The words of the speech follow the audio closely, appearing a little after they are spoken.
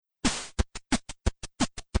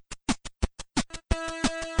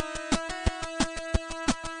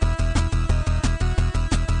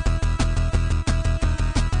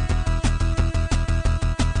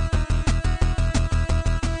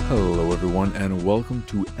and welcome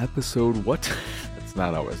to episode what? That's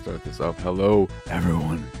not how I start this off. Hello,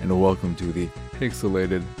 everyone, and welcome to the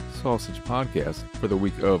Pixelated Sausage Podcast for the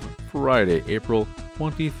week of Friday, April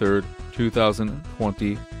 23rd,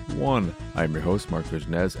 2021. I'm your host, Marc,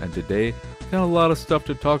 and today we've got a lot of stuff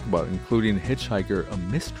to talk about, including Hitchhiker, a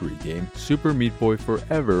mystery game, Super Meat Boy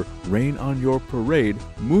Forever, Rain on Your Parade,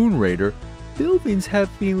 Moon Raider, Buildings Have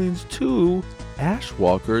Feelings Too,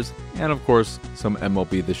 Ashwalkers, and of course, some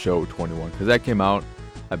MLB the Show 21, because that came out.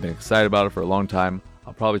 I've been excited about it for a long time.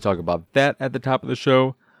 I'll probably talk about that at the top of the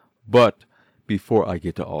show, but before I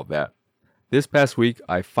get to all that, this past week,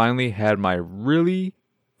 I finally had my really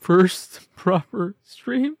first proper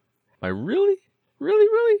stream. My real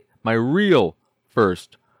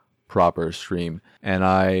first proper stream. And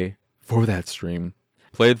I, for that stream,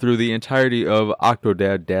 played through the entirety of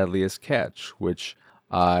Octodad Dadliest Catch, which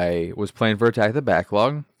I was playing for Attack the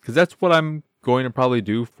Backlog, because that's what I'm going to probably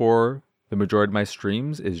do for the majority of my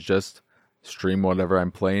streams, is just stream whatever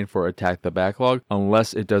I'm playing for Attack the Backlog,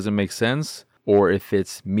 unless it doesn't make sense, or if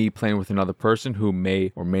it's me playing with another person who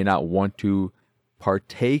may or may not want to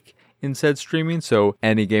partake in said streaming. So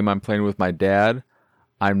any game I'm playing with my dad,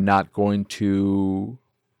 I'm not going to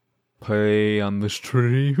play on the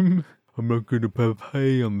stream. I'm not going to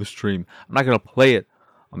play on the stream. I'm not going to play it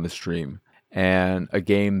on the stream. And a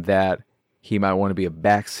game that he might want to be a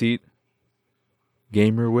backseat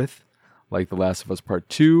gamer with, like The Last of Us Part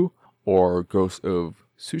 2 or Ghost of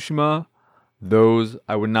Tsushima, those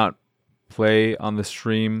I would not play on the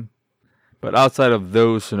stream. But outside of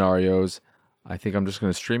those scenarios, I think I'm just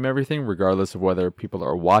going to stream everything regardless of whether people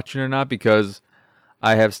are watching or not, because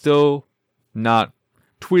I have still not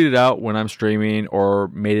tweeted out when I'm streaming or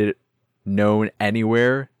made it known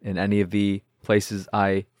anywhere in any of the places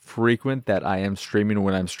I frequent that I am streaming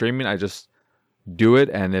when I'm streaming. I just do it,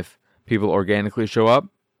 and if people organically show up,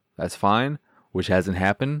 that's fine, which hasn't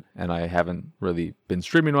happened, and I haven't really been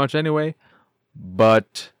streaming much anyway.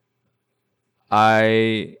 But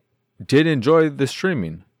I did enjoy the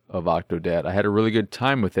streaming of Octodad. I had a really good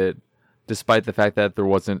time with it, despite the fact that there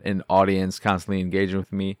wasn't an audience constantly engaging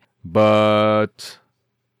with me. But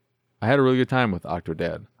I had a really good time with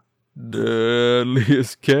Octodad.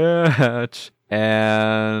 Deadliest Catch.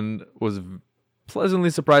 And was pleasantly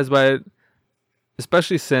surprised by it,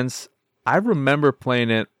 especially since I remember playing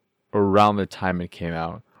it around the time it came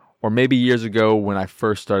out, or maybe years ago when I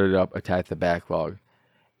first started up Attack the Backlog,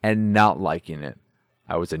 and not liking it.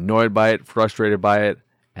 I was annoyed by it, frustrated by it,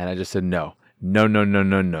 and I just said no.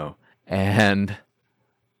 And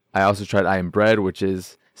I also tried I Am Bread, which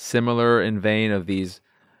is similar in vein of these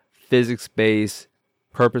physics-based,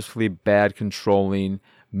 purposefully bad controlling,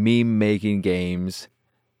 meme-making games,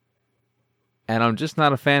 and I'm just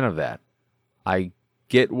not a fan of that. I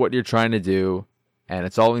get what you're trying to do, and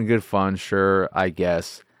it's all in good fun, sure, I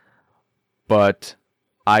guess, but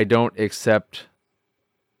I don't accept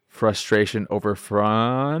frustration over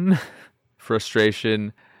fun,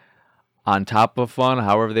 frustration on top of fun,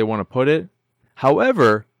 however they want to put it.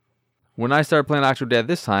 However, when I started playing Octodad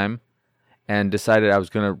this time, and decided I was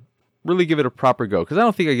going to really give it a proper go, because I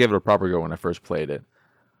don't think I gave it a proper go when I first played it,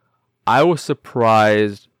 I was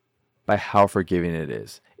surprised by how forgiving it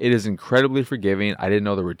is. It is incredibly forgiving. I didn't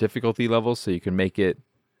know there were difficulty levels, so you can make it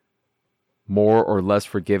more or less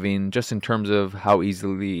forgiving just in terms of how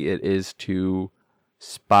easily it is to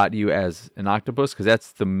spot you as an octopus, because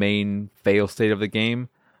that's the main fail state of the game,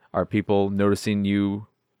 are people noticing you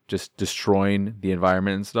just destroying the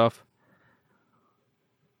environment and stuff.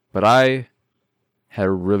 But I had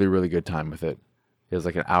a really, really good time with it. It was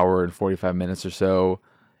like an hour and 45 minutes or so.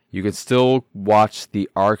 You can still watch the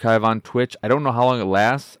archive on Twitch. I don't know how long it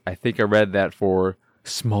lasts. I think I read that for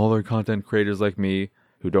smaller content creators like me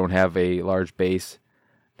who don't have a large base,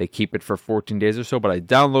 they keep it for 14 days or so. But I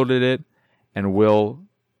downloaded it and will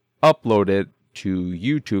upload it to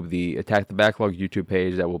YouTube, the Attack the Backlog YouTube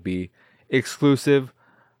page that will be exclusive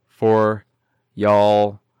for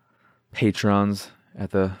y'all patrons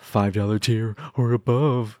at the $5 tier or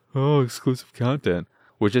above. Oh, exclusive content,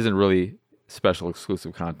 which isn't really special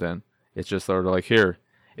exclusive content. It's just sort of like, here,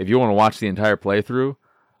 if you want to watch the entire playthrough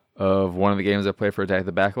of one of the games I play for Attack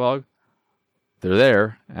the Backlog, they're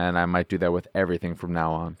there, and I might do that with everything from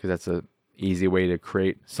now on, because that's an easy way to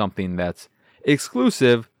create something that's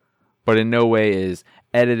exclusive, but in no way is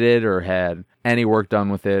edited or had any work done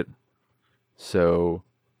with it. So,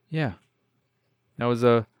 yeah, that was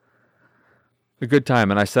a good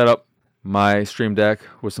time, and I set up my stream deck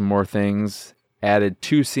with some more things, added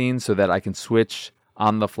 2 scenes so that I can switch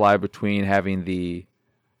on the fly between having the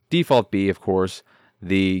default be, of course,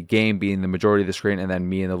 the game being the majority of the screen, and then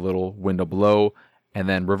me in the little window below, and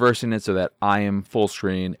then reversing it so that I am full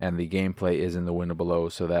screen and the gameplay is in the window below,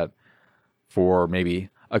 so that for maybe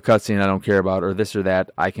a cutscene I don't care about or this or that,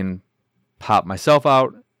 I can pop myself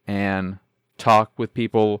out and talk with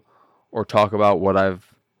people or talk about what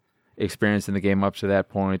I've experienced in the game up to that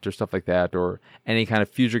point or stuff like that, or any kind of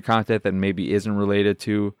future content that maybe isn't related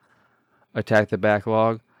to Attack the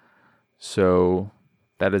Backlog. So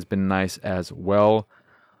that has been nice as well.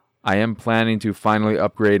 I am planning to finally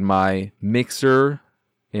upgrade my mixer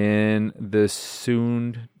in the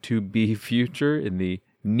soon to be future, in the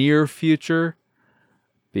near future,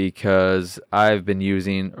 because I've been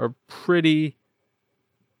using a pretty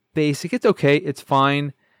basic, it's okay, it's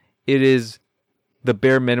fine. It is the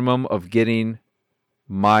bare minimum of getting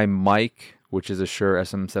my mic, which is a Shure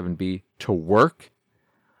SM7B, to work.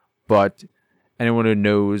 But anyone who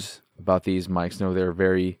knows about these mics know they're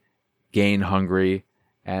very gain hungry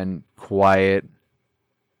and quiet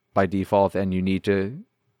by default, and you need to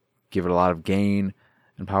give it a lot of gain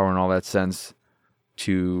and power and all that sense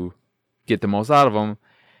to get the most out of them.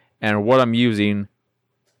 And what I'm using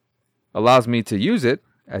allows me to use it,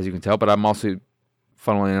 as you can tell, but I'm also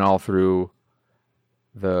funneling it all through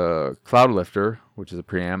the Cloud Lifter, which is a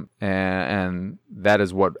preamp, and that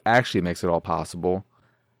is what actually makes it all possible.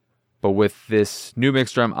 But with this new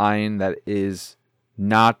mixer I'm eyeing that is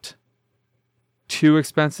not too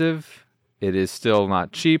expensive, it is still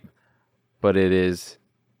not cheap, but it is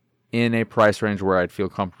in a price range where I'd feel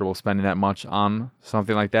comfortable spending that much on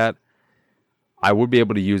something like that. I would be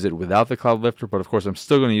able to use it without the Cloud Lifter, but of course I'm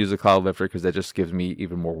still going to use the Cloud Lifter because that just gives me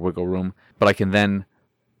even more wiggle room. But I can then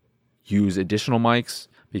use additional mics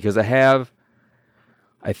because I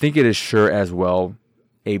think it is Shure as well,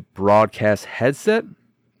 a broadcast headset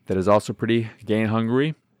that is also pretty gain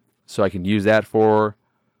hungry. So I can use that for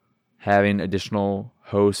having additional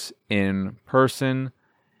hosts in person.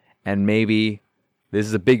 And maybe, this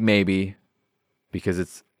is a big maybe, because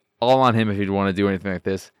it's all on him if he'd want to do anything like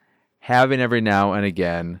this, having every now and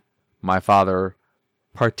again my father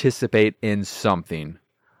participate in something,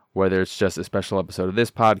 whether it's just a special episode of this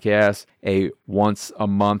podcast, a once a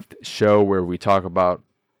month show where we talk about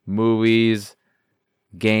movies,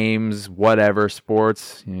 games, whatever,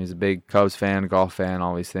 sports. You know, he's a big Cubs fan, golf fan,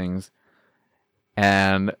 all these things.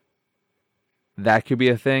 And that could be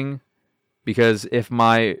a thing, because if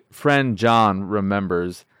my friend John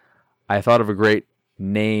remembers, I thought of a great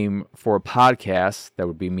name for a podcast that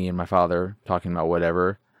would be me and my father talking about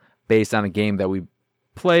whatever, based on a game that we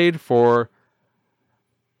played for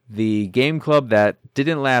the game club that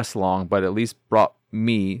didn't last long, but at least brought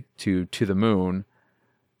me to the moon.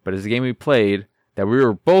 But it's a game we played that we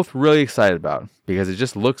were both really excited about because it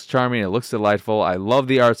just looks charming, it looks delightful. I love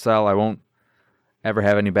the art style. I won't ever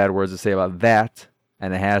have any bad words to say about that.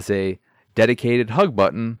 And it has a dedicated hug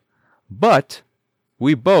button, but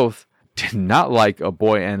we both did not like A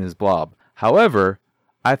Boy and His Blob. However,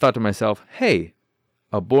 I thought to myself, hey,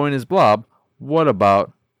 A Boy and His Blob, what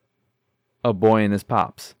about A Boy and His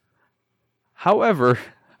Pops? However,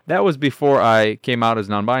 that was before I came out as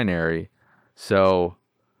non-binary, so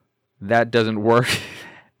that doesn't work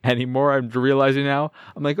anymore. I'm realizing now.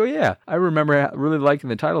 I'm like, oh yeah, I remember really liking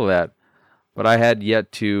the title of that, but I had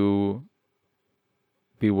yet to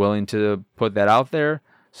be willing to put that out there,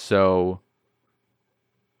 so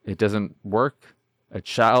it doesn't work. A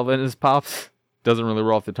Child and His Pops doesn't really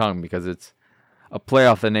roll off the tongue because it's a play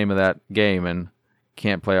off the name of that game and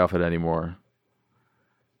can't play off it anymore.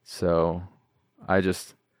 So I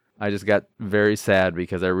just got very sad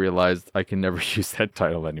because I realized I can never use that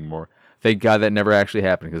title anymore. Thank God that never actually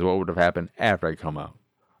happened, because what would have happened after I come out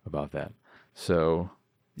about that? So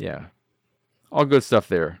yeah, all good stuff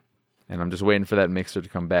there. And I'm just waiting for that mixer to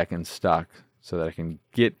come back in stock so that I can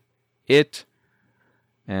get it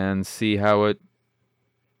and see how it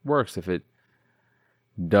works. If it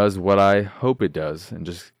does what I hope it does and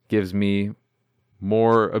just gives me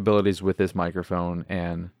more abilities with this microphone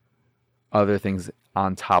and other things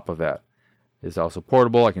on top of that. It's also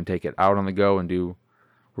portable. I can take it out on the go and do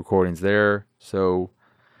recordings there. So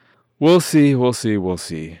we'll see.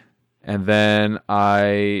 And then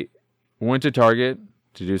I went to Target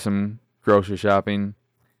to do some grocery shopping,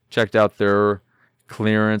 checked out their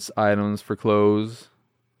clearance items for clothes,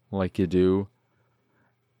 like you do.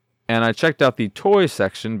 And I checked out the toy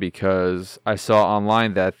section because I saw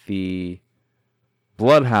online that the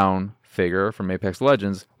Bloodhound figure from Apex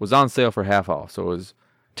Legends was on sale for half off. So it was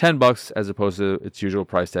 $10 as opposed to its usual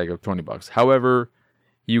price tag of $20. However,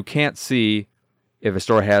 you can't see if a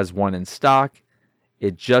store has one in stock.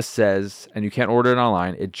 It just says, and you can't order it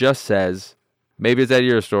online, it just says, maybe it's at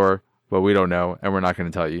your store, but we don't know, and we're not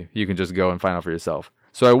going to tell you. You can just go and find out for yourself.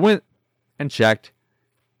 So I went and checked.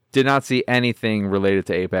 did not see anything related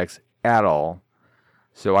to Apex at all.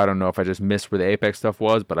 So I don't know if I just missed where the Apex stuff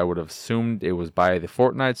was, but I would have assumed it was by the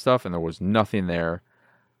Fortnite stuff, and there was nothing there.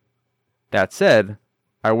 That said,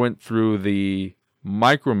 I went through the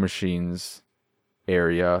Micro Machines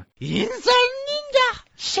area.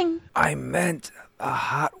 I meant the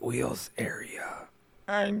Hot Wheels area.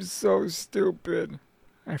 I'm so stupid.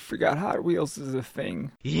 I forgot Hot Wheels is a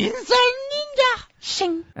thing.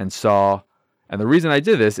 And saw, and the reason I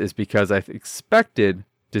did this is because I expected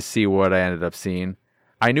to see what I ended up seeing.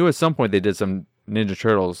 I knew at some point they did some Ninja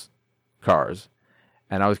Turtles cars,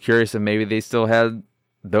 and I was curious if maybe they still had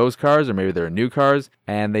those cars, or maybe they're new cars,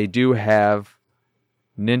 and they do have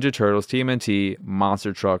Ninja Turtles TMNT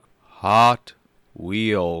Monster Truck Hot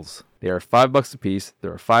Wheels. They are $5 a piece.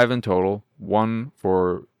 There are 5 in total, 1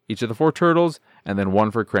 for each of the 4 turtles, and then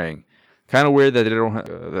 1 for Krang. Kind of weird that they don't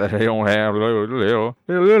have.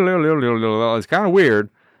 It's kind of weird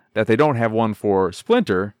that they don't have 1 for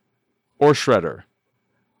Splinter or Shredder.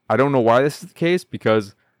 I don't know why this is the case,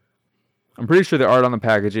 because I'm pretty sure the art on the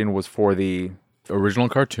packaging was for the original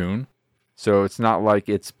cartoon. So it's not like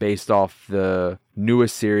it's based off the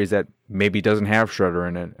newest series that maybe doesn't have Shredder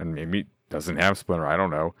in it, and maybe doesn't have Splinter, I don't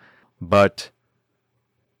know. But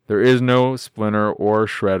there is no Splinter or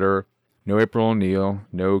Shredder, no April O'Neil,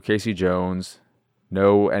 no Casey Jones,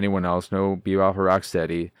 no anyone else, no Bebop or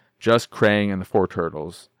Rocksteady, just Krang and the 4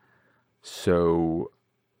 turtles. So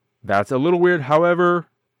that's a little weird. However,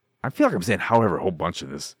 I feel like I'm saying however a whole bunch of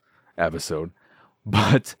this episode.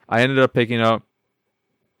 But I ended up picking up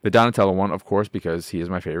the Donatello one, of course, because he is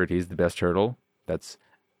my favorite. He's the best turtle. That's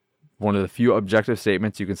one of the few objective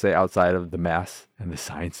statements you can say outside of the math and the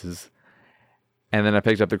sciences. And then I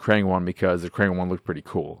picked up the Krang one because the Krang one looked pretty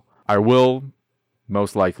cool. I will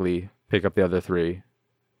most likely pick up the other 3.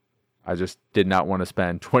 I just did not want to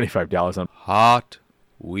spend $25 on Hot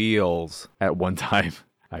Wheels at one time.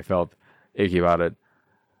 I felt icky about it.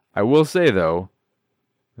 I will say, though,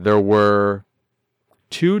 there were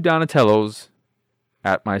 2 Donatellos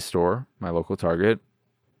at my store, my local Target,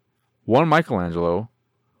 1 Michelangelo,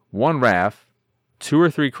 1 Raph, 2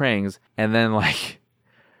 or 3 Krangs, and then like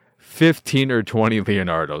 15 or 20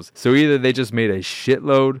 Leonardos. So either they just made a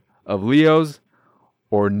shitload of Leos,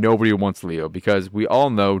 or nobody wants Leo, because we all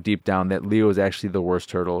know deep down that Leo is actually the worst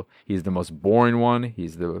turtle. He's the most boring one.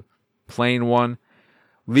 He's the plain one.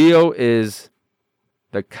 Leo is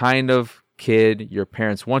the kind of kid your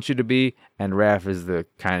parents want you to be, and Raph is the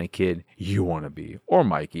kind of kid you want to be. Or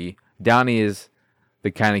Mikey. Donnie is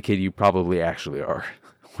the kind of kid you probably actually are,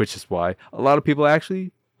 which is why a lot of people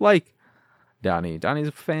actually like Donnie. Donnie's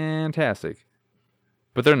fantastic.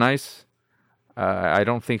 But they're nice. I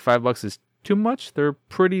don't think $5 is too much. They're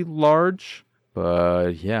pretty large.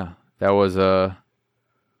 But yeah, that was a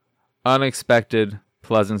unexpected,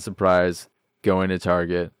 pleasant surprise going to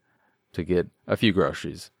Target to get a few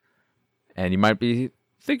groceries. And you might be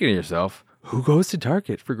thinking to yourself, who goes to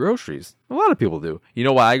Target for groceries? A lot of people do. You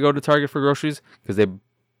know why I go to Target for groceries? Because they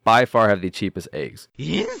by far have the cheapest eggs.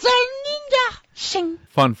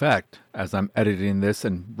 Fun fact, as I'm editing this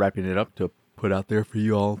and wrapping it up to put out there for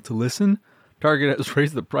you all to listen, Target has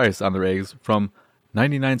raised the price on their eggs from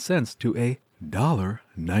 99 cents to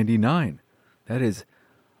 $1.99. That is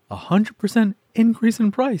 100% increase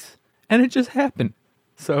in price. And it just happened.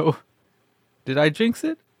 So, did I jinx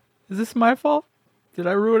it? Is this my fault? Did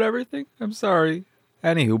I ruin everything? I'm sorry.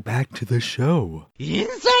 Anywho, back to the show.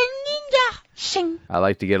 I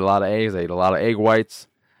like to get a lot of eggs. I eat a lot of egg whites.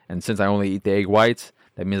 And since I only eat the egg whites,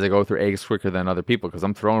 that means I go through eggs quicker than other people because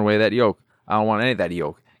I'm throwing away that yolk. I don't want any of that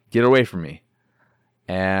yolk. Get away from me.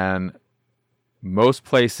 And most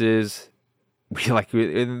places,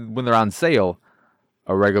 when they're on sale,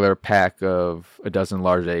 a regular pack of a dozen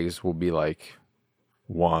large eggs will be like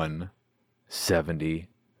 $1.70,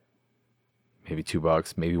 maybe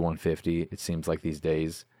 $2, maybe $1.50. It seems like these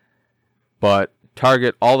days. But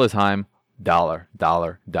Target all the time,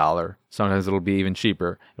 $1. Sometimes it'll be even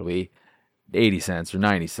cheaper. It'll be 80 cents or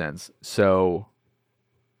 90 cents. So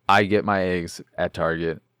I get my eggs at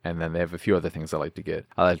Target, and then they have a few other things I like to get.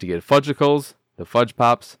 I like to get Fudgicles, the Fudge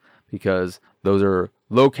Pops, because those are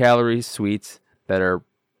low-calorie sweets that are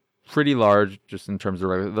pretty large, just in terms of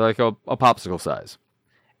they're like a popsicle size.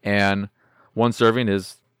 And one serving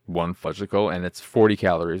is one Fudgicle, and it's 40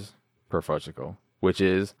 calories per Fudgicle, which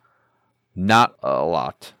is not a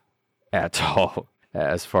lot at all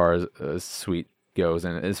as far as sweet goes.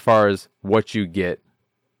 And as far as what you get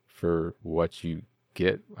for what you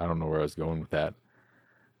get, I don't know where I was going with that.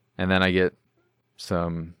 And then I get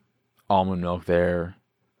some almond milk there.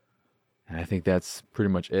 And I think that's pretty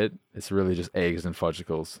much it. It's really just eggs and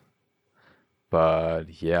Fudgicles.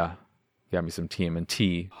 But yeah, got me some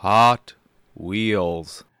TMNT. Hot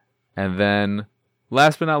Wheels. And then,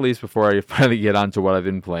 last but not least, before I finally get on to what I've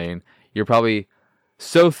been playing, you're probably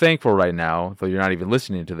so thankful right now, though you're not even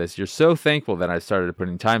listening to this, you're so thankful that I started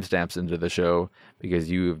putting timestamps into the show because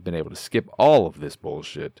you've been able to skip all of this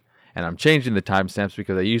bullshit. And I'm changing the timestamps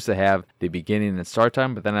because I used to have the beginning and start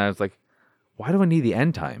time, but then I was like, why do I need the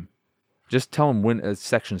end time? Just tell them when a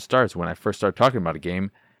section starts when I first start talking about a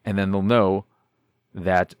game, and then they'll know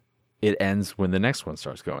that it ends when the next one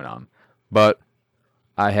starts going on. But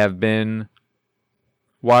I have been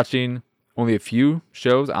watching only a few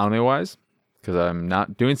shows anime-wise because I'm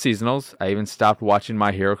not doing seasonals. I even stopped watching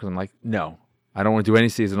My Hero because I'm like, no, I don't want to do any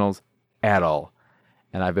seasonals at all.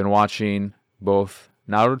 And I've been watching both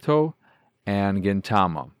Naruto and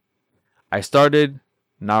Gintama. I started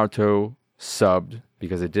Naruto subbed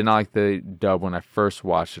because I did not like the dub when I first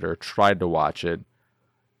watched it or tried to watch it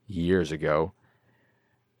years ago.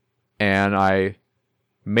 And I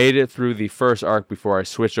made it through the first arc before I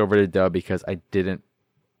switched over to dub because I didn't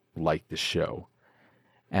like the show.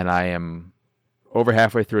 And I am over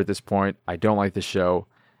halfway through at this point. I don't like the show.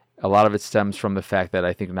 A lot of it stems from the fact that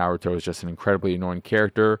I think Naruto is just an incredibly annoying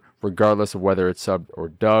character, regardless of whether it's subbed or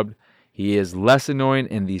dubbed. He is less annoying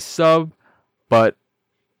in the sub, but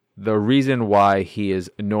the reason why he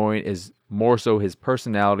is annoying is more so his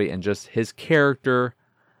personality and just his character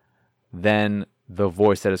than the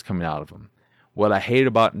voice that is coming out of him. What I hate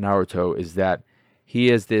about Naruto is that he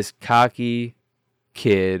is this cocky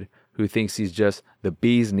kid who thinks he's just the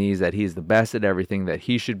bee's knees, that he's the best at everything, that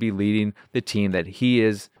he should be leading the team, that he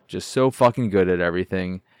is just so fucking good at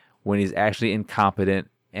everything when he's actually incompetent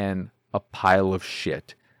and a pile of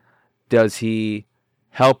shit. Does he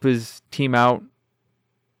help his team out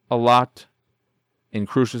a lot in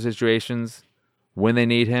crucial situations when they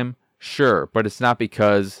need him? Sure, but it's not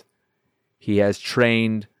because he has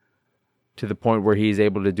trained to the point where he's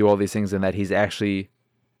able to do all these things and that he's actually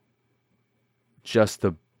just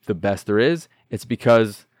the best there is. It's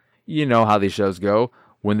because you know how these shows go.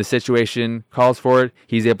 When the situation calls for it,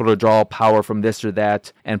 he's able to draw power from this or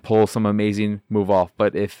that and pull some amazing move off.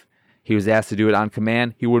 But if he was asked to do it on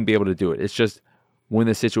command, he wouldn't be able to do it. It's just when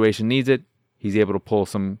the situation needs it, he's able to pull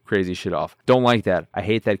some crazy shit off. Don't like that. I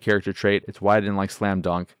hate that character trait. It's why I didn't like Slam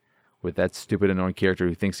Dunk with that stupid annoying character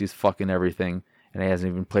who thinks he's fucking everything and he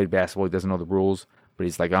hasn't even played basketball. He doesn't know the rules, but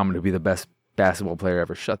he's like, I'm going to be the best basketball player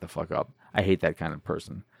ever. Shut the fuck up. I hate that kind of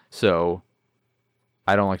person. So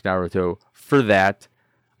I don't like Naruto for that.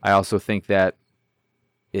 I also think that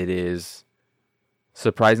it is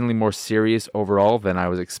surprisingly more serious overall than I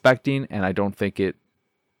was expecting, and I don't think it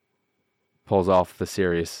pulls off the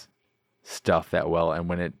serious stuff that well. And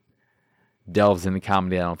when it delves into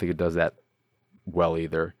comedy, I don't think it does that well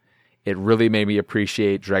either. It really made me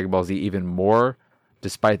appreciate Dragon Ball Z even more,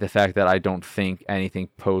 despite the fact that I don't think anything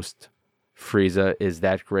post Frieza is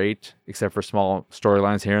that great, except for small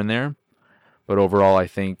storylines here and there. But overall, I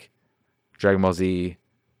think Dragon Ball Z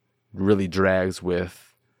really drags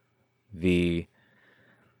with the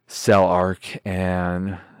Cell arc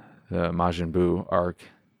and the Majin Buu arc.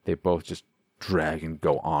 They both just drag and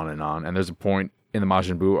go on. And there's a point in the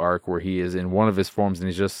Majin Buu arc where he is in one of his forms and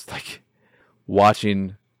he's just like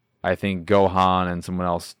watching, I think, Gohan and someone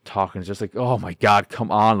else talking. It's just like, oh my God, come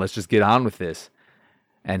on, let's just get on with this.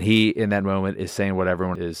 And he, in that moment, is saying what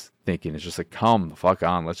everyone is thinking. It's just like, come the fuck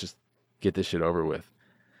on, let's just get this shit over with.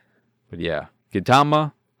 But yeah,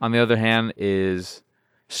 Gintama, on the other hand, is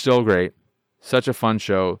still great. Such a fun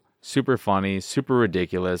show, super funny, super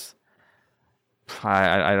ridiculous.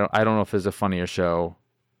 I don't know if there's a funnier show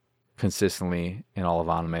consistently in all of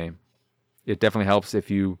anime. It definitely helps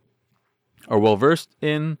if you are well versed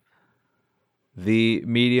in the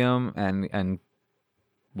medium and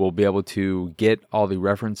will be able to get all the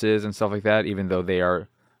references and stuff like that, even though they are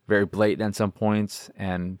very blatant at some points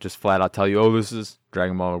and just flat out tell you, oh, this is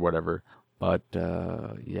Dragon Ball or whatever. But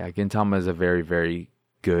yeah, Gintama is a very, very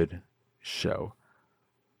good show.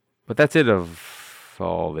 But that's it of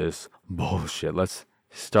all this bullshit. Let's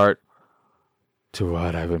start to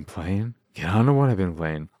what I've been playing. Get on to what I've been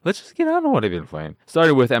playing. Let's just get on to what I've been playing.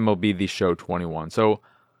 Started with MLB the Show 21. So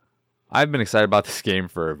I've been excited about this game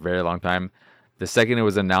for a very long time. The second it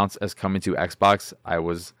was announced as coming to Xbox, I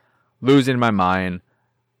was losing my mind.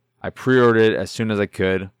 I pre-ordered it as soon as I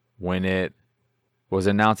could. When it was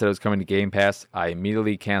announced that it was coming to Game Pass, I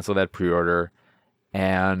immediately canceled that pre-order.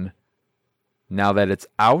 And now that it's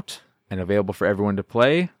out and available for everyone to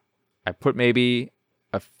play, I put maybe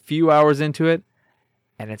a few hours into it,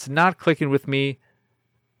 and it's not clicking with me.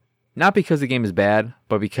 Not because the game is bad,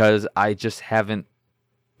 but because I just haven't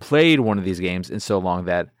played one of these games in so long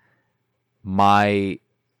that my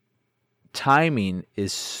timing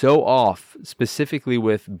is so off, specifically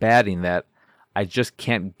with batting, that I just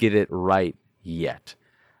can't get it right yet.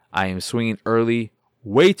 I am swinging early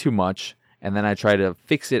way too much, and then I try to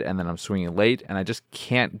fix it, and then I'm swinging late, and I just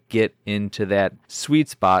can't get into that sweet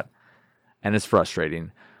spot, and it's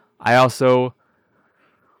frustrating. I also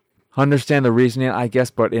understand the reasoning, I guess,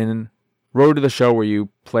 but in Road to the Show, where you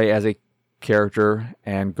play as a character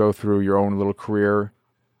and go through your own little career,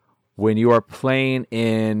 when you are playing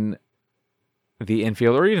in the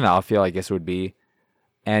infield, or even outfield, I guess it would be,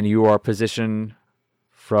 and you are positioned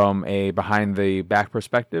from a behind the back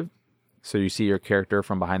perspective, so you see your character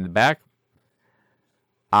from behind the back,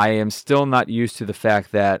 I am still not used to the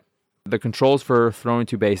fact that the controls for throwing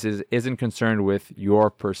two bases isn't concerned with your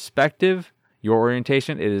perspective, your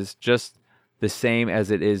orientation. It is just the same as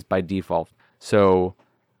it is by default. So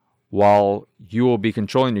while you will be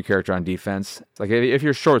controlling your character on defense, like if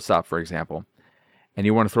you're shortstop, for example, and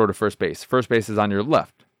you want to throw to first base is on your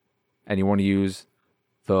left, and you want to use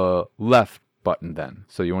the left button then.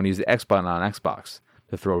 So you want to use the X button on Xbox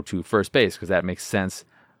to throw to first base, because that makes sense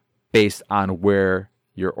based on where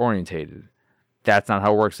you're orientated. That's not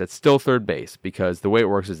how it works. That's still third base, because the way it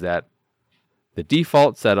works is that the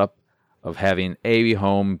default setup of having A be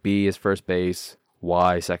home, B is first base,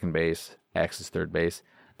 Y second base, X is third base,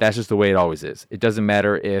 that's just the way it always is. It doesn't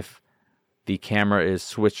matter if the camera is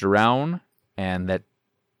switched around, and that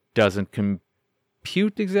doesn't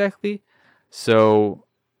compute exactly. So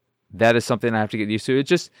that is something I have to get used to. It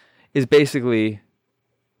just is basically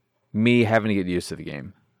me having to get used to the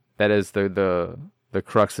game. That is the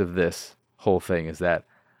crux of this whole thing, is that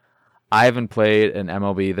I haven't played an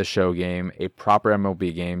MLB the Show game, a proper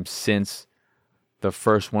MLB game, since the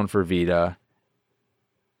first one for Vita.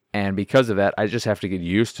 And because of that, I just have to get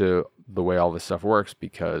used to the way all this stuff works,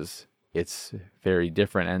 because it's very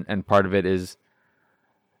different. And part of it is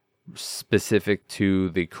specific to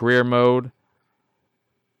the career mode.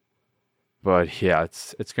 But yeah,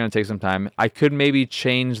 it's going to take some time. I could maybe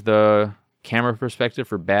change the camera perspective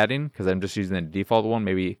for batting, because I'm just using the default one.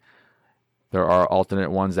 Maybe there are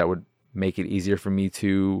alternate ones that would make it easier for me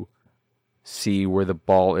to see where the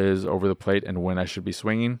ball is over the plate and when I should be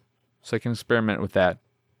swinging. So I can experiment with that.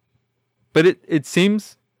 But it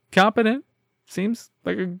seems competent. Seems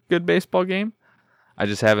like a good baseball game. I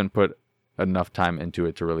just haven't put enough time into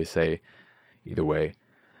it to really say either way.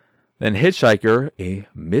 Then Hitchhiker, a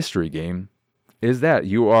mystery game, is that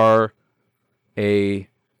you are a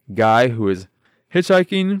guy who is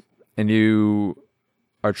hitchhiking, and you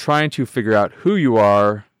are trying to figure out who you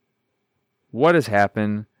are, what has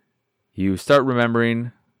happened. You start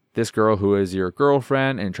remembering this girl who is your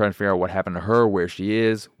girlfriend and trying to figure out what happened to her, where she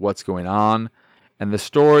is, what's going on. And the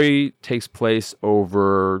story takes place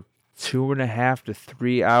over 2.5 to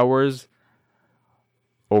 3 hours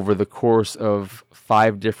over the course of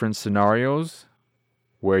 5 different scenarios,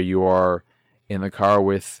 where you are in the car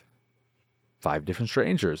with 5 different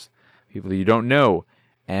strangers, people you don't know,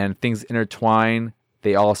 and things intertwine.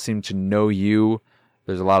 They all seem to know you.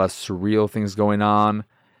 There's a lot of surreal things going on,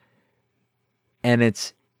 and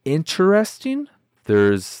it's interesting.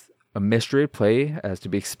 There's a mystery at play, as to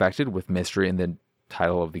be expected with mystery in the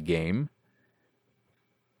title of the game,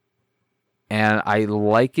 and I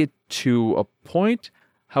like it to a point.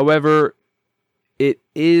 However, it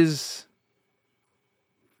is,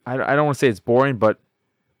 I don't want to say it's boring, but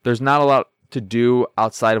there's not a lot to do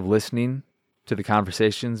outside of listening to the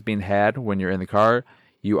conversations being had when you're in the car.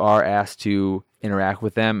 You are asked to interact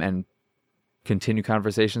with them and continue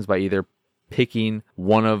conversations by either picking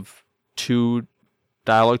one of 2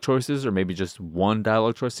 dialogue choices, or maybe just one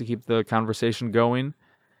dialogue choice to keep the conversation going.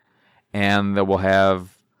 And that will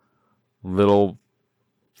have little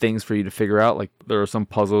things for you to figure out. Like, there are some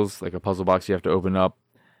puzzles, like a puzzle box you have to open up.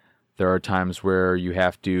 There are times where you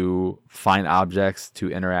have to find objects to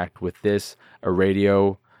interact with this. A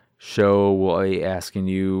radio show will be asking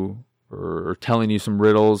you or telling you some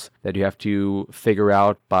riddles that you have to figure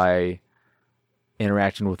out by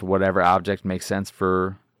interacting with whatever object makes sense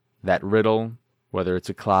for that riddle, whether it's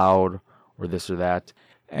a cloud or this or that.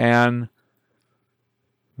 And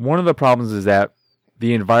one of the problems is that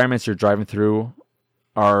the environments you're driving through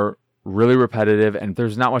are really repetitive, and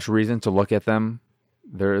there's not much reason to look at them.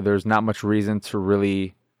 There's not much reason to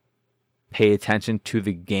really pay attention to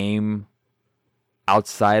the game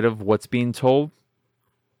outside of what's being told,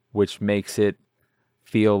 which makes it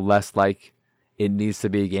feel less like it needs to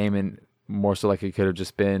be a game and more so like it could have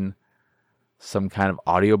just been some kind of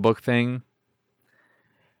audiobook thing.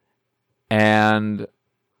 And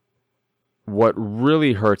what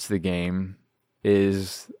really hurts the game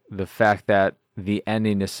is the fact that the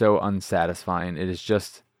ending is so unsatisfying. It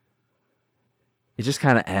just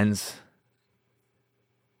kind of ends.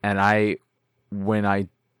 And when I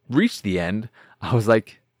reached the end, I was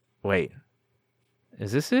like, wait,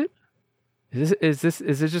 is this it? Is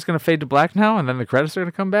it just going to fade to black now and then the credits are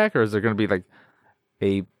going to come back? Or is there going to be like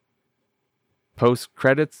a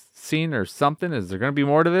post-credits scene or something? Is there going to be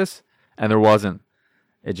more to this? And there wasn't.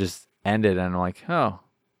 It just ended, and I'm like, oh,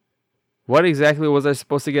 what exactly was I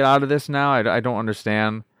supposed to get out of this now? I don't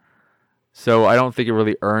understand. So I don't think it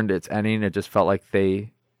really earned its ending. It just felt like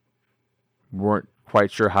they weren't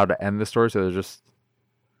quite sure how to end the story, so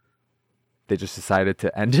they just decided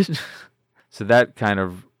to end it. So that kind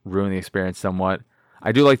of ruined the experience somewhat.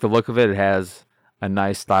 I do like the look of it. It has a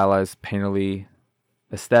nice stylized painterly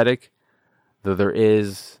aesthetic, though there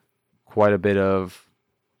is quite a bit of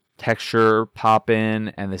texture pop in,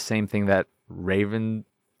 and the same thing that Raven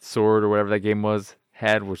Sword or whatever that game was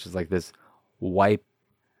had, which is like this wipe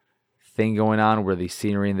thing going on where the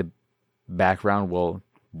scenery in the background will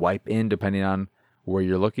wipe in depending on where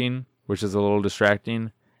you're looking, which is a little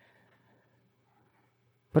distracting.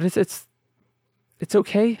 But it's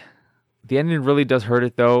okay. The ending really does hurt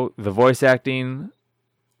it though. The voice acting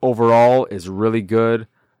overall is really good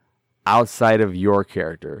outside of your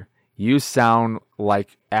character. You sound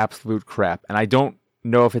like absolute crap. And I don't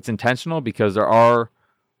know if it's intentional because there are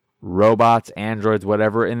robots, androids,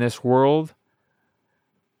 whatever in this world.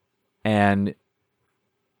 And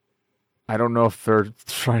I don't know if they're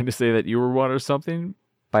trying to say that you were one or something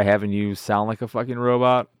by having you sound like a fucking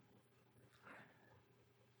robot.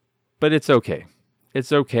 But it's okay.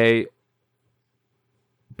 It's okay.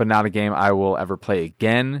 But not a game I will ever play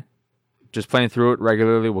again. Just playing through it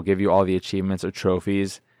regularly will give you all the achievements or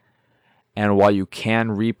trophies. And while you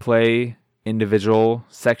can replay individual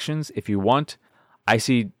sections if you want, I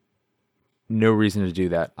see no reason to do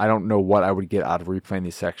that. I don't know what I would get out of replaying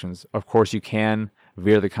these sections. Of course, you can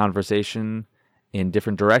veer the conversation in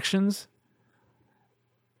different directions.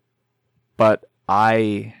 But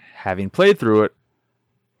I, having played through it,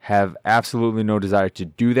 have absolutely no desire to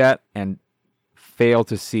do that and fail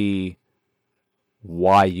to see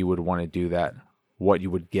why you would want to do that, what you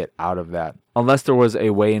would get out of that. Unless there was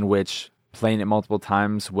a way in which playing it multiple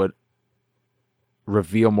times would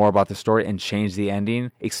reveal more about the story and change the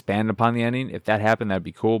ending, expand upon the ending. If that happened, that'd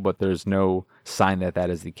be cool, but there's no sign that that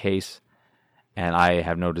is the case. And I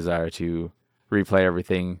have no desire to replay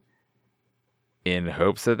everything in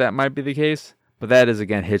hopes that that might be the case. But that is,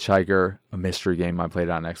 again, Hitchhiker, a mystery game I played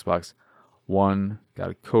on Xbox One.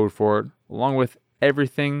 Got a code for it, along with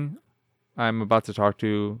everything I'm about to talk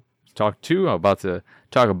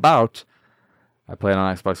about. I played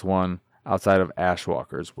on Xbox One outside of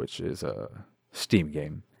Ashwalkers, which is a Steam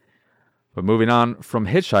game. But moving on from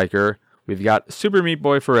Hitchhiker, we've got Super Meat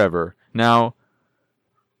Boy Forever. Now,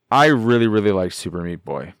 I really, really liked Super Meat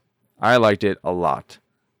Boy. I liked it a lot.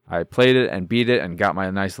 I played it and beat it and got my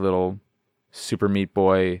nice little Super Meat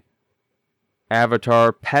Boy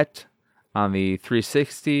avatar pet on the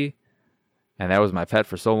 360. And that was my pet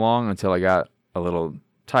for so long until I got a little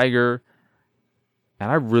tiger.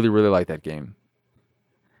 And I really, really liked that game.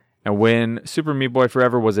 And when Super Meat Boy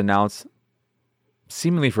Forever was announced,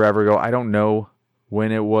 seemingly forever ago, I don't know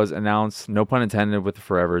when it was announced. No pun intended with the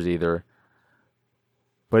forevers either.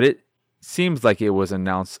 But it seems like it was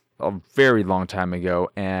announced a very long time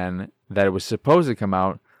ago and that it was supposed to come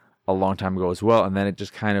out a long time ago as well. And then it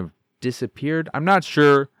just kind of disappeared. I'm not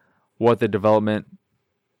sure what the development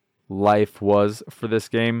life was for this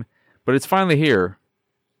game, but it's finally here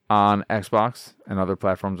on Xbox and other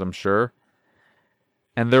platforms, I'm sure.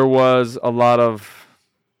 And there was a lot of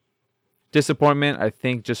disappointment, I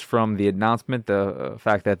think, just from the announcement, the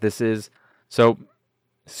fact that this is... So,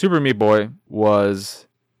 Super Meat Boy was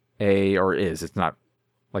it's not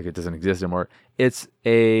like it doesn't exist anymore. It's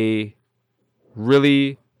a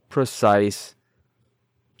really precise,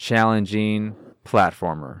 challenging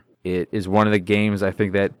platformer. It is one of the games, I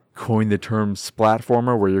think, that coined the term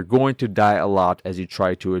splatformer, where you're going to die a lot as you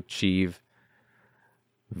try to achieve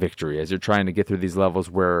victory, as you're trying to get through these levels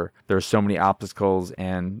where there are so many obstacles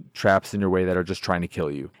and traps in your way that are just trying to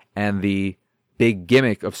kill you. And the big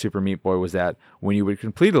gimmick of Super Meat Boy was that when you would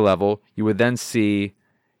complete a level, you would then see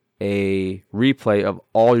a replay of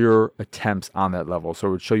all your attempts on that level. So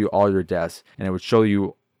it would show you all your deaths, and it would show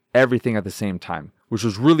you everything at the same time, which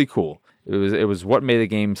was really cool. It was what made the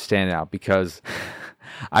game stand out, because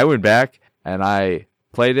I went back and I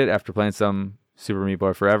played it after playing some Super Meat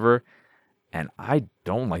Boy Forever, and I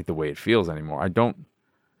don't like the way it feels anymore. I don't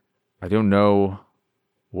know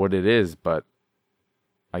what it is, but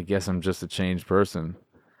I guess I'm just a changed person.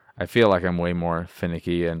 I feel like I'm way more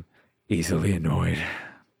finicky, and easily annoyed.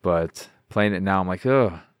 But playing it now, I'm like,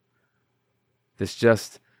 ugh. This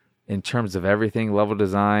just, in terms of everything, level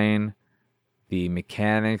design, the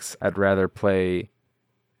mechanics, I'd rather play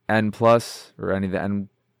N+, or any of the N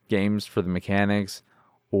games for the mechanics,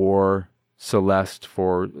 or Celeste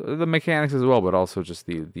for the mechanics as well, but also just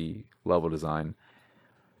the level design.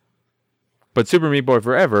 But Super Meat Boy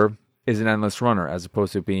Forever is an endless runner, as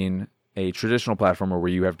opposed to being a traditional platformer where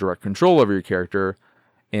you have direct control over your character.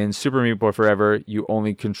 In Super Meat Boy Forever, you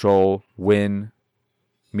only control when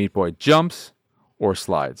Meat Boy jumps or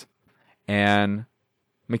slides. And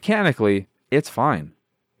mechanically, it's fine.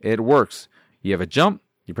 It works. You have a jump.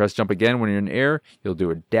 You press jump again when you're in the air. You'll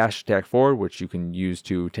do a dash attack forward, which you can use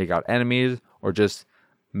to take out enemies or just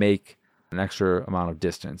make an extra amount of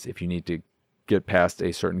distance if you need to get past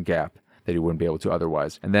a certain gap that you wouldn't be able to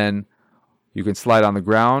otherwise. And then you can slide on the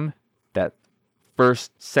ground. That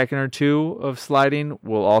first second or two of sliding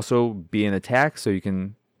will also be an attack, so you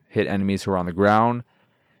can hit enemies who are on the ground.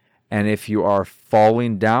 And if you are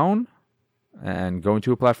falling down and going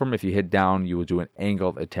to a platform, if you hit down, you will do an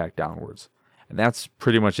angled attack downwards. And that's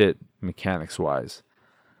pretty much it, mechanics-wise.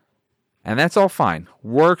 And that's all fine.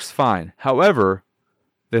 Works fine. However,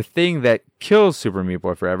 the thing that kills Super Meat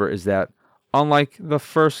Boy Forever is that, unlike the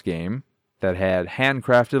first game that had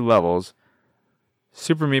handcrafted levels,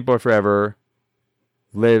 Super Meat Boy Forever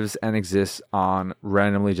lives and exists on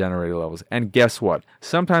randomly generated levels. And guess what?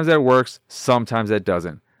 Sometimes that works, sometimes that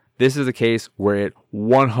doesn't. This is a case where it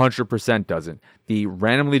 100% doesn't. The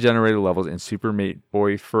randomly generated levels in Super Meat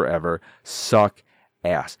Boy Forever suck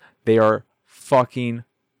ass. They are fucking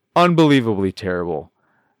unbelievably terrible.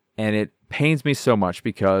 And it pains me so much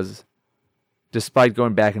because despite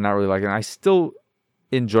going back and not really liking it, I still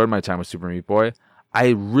enjoyed my time with Super Meat Boy. I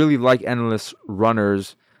really like endless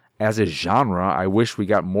runners as a genre. I wish we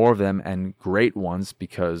got more of them and great ones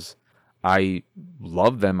because I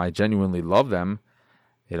love them. I genuinely love them.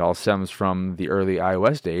 It all stems from the early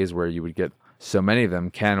iOS days where you would get so many of them.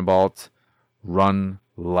 Cannonball, Run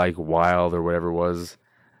Like Wild, or whatever it was.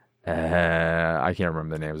 I can't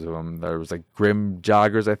remember the names of them. There was like Grim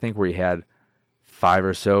Joggers, I think, where you had 5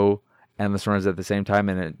 or so endless runners at the same time,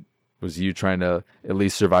 and it was you trying to at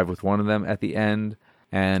least survive with one of them at the end.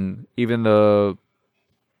 And even the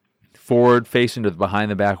forward-facing to the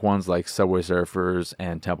behind-the-back ones like Subway Surfers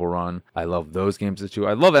and Temple Run, I love those games too.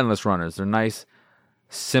 I love endless runners. They're nice,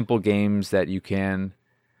 simple games that you can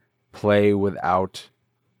play without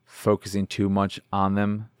focusing too much on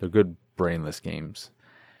them. They're good brainless games.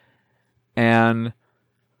 And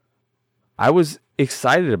I was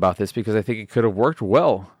excited about this because I think it could have worked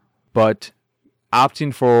well. But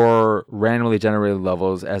opting for randomly generated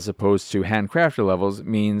levels as opposed to handcrafted levels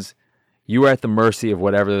means you are at the mercy of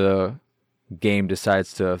whatever the game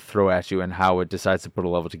decides to throw at you and how it decides to put a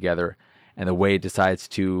level together and the way it decides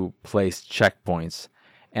to place checkpoints.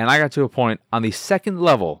 And I got to a point on the second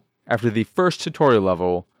level, after the first tutorial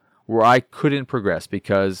level, where I couldn't progress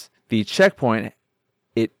because the checkpoint,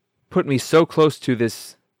 it put me so close to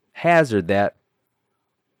this hazard that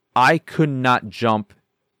I could not jump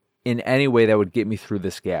in any way that would get me through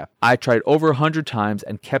this gap. I tried over 100 times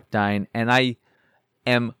and kept dying, and I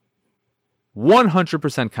am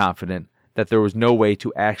 100% confident that there was no way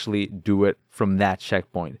to actually do it from that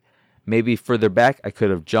checkpoint. Maybe further back, I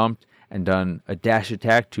could have jumped and done a dash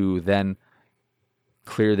attack to then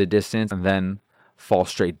clear the distance and then fall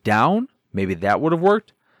straight down. Maybe that would have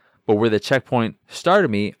worked. But where the checkpoint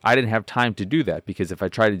started me, I didn't have time to do that because if I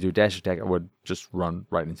tried to do a dash attack, I would just run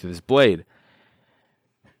right into this blade.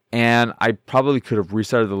 And I probably could have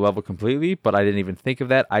restarted the level completely, but I didn't even think of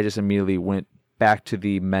that. I just immediately went back to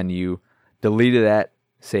the menu, deleted that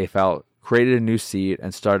save out, created a new seed,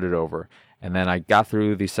 and started over. And then I got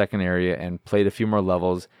through the second area and played a few more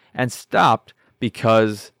levels and stopped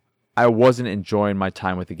because I wasn't enjoying my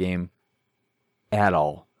time with the game at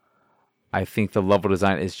all. I think the level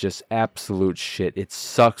design is just absolute shit. It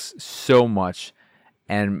sucks so much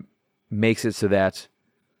and makes it so that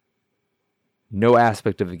no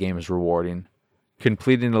aspect of the game is rewarding.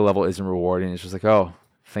 Completing the level isn't rewarding. It's just like, oh,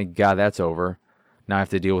 thank God that's over. Now I have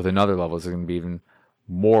to deal with another level. It's going to be even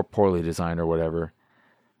more poorly designed or whatever.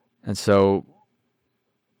 And so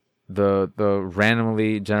the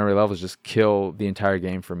randomly generated levels just kill the entire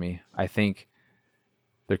game for me. I think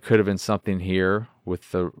there could have been something here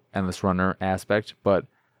with the endless runner aspect, but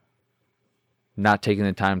not taking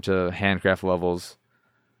the time to handcraft levels.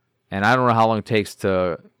 And I don't know how long it takes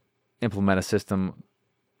to implement a system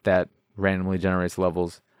that randomly generates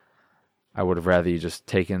levels. I would have rather you just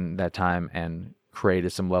taken that time and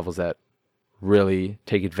created some levels that really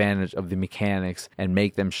take advantage of the mechanics and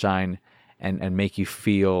make them shine and make you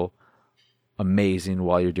feel amazing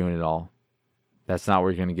while you're doing it all. That's not what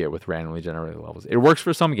you're going to get with randomly generated levels. It works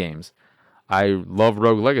for some games. I love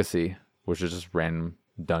Rogue Legacy, which is just random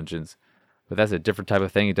dungeons. But that's a different type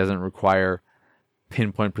of thing. It doesn't require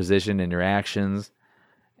pinpoint precision in your actions.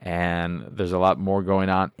 And there's a lot more going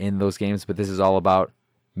on in those games. But this is all about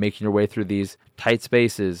making your way through these tight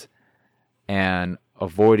spaces and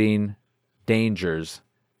avoiding dangers.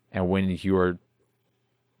 And when you're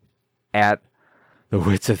at the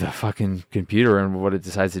wits of the fucking computer and what it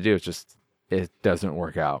decides to do, it doesn't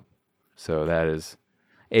work out. So that is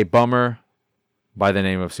a bummer by the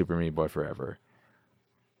name of Super Meat Boy Forever.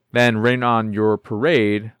 Then Rain on Your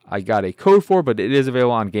Parade, I got a code for, but it is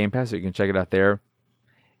available on Game Pass, so you can check it out there.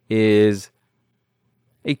 Is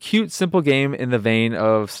a cute, simple game in the vein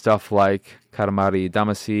of stuff like Katamari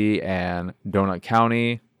Damacy and Donut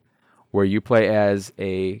County, where you play as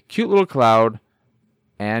a cute little cloud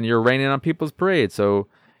and you're raining on people's parade. So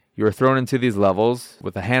you're thrown into these levels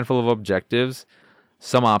with a handful of objectives,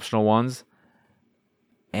 some optional ones,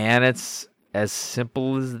 and it's as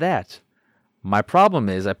simple as that. My problem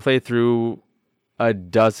is I played through a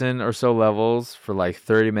dozen or so levels for like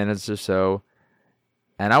 30 minutes or so,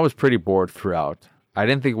 and I was pretty bored throughout. I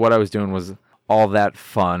didn't think what I was doing was all that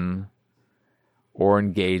fun or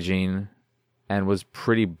engaging, and was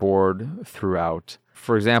pretty bored throughout.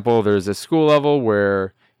 For example, there's a school level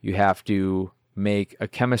where you have to make a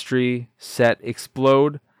chemistry set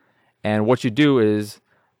explode, and what you do is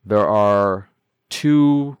there are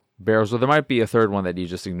two barrels, or there might be a third one that you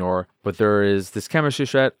just ignore, but there is this chemistry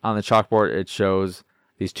set on the chalkboard. It shows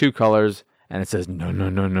these two colors, and it says, no, no,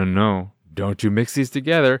 no, no, no, don't you mix these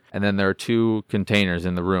together. And then there are two containers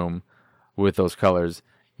in the room with those colors.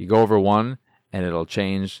 You go over one, and it'll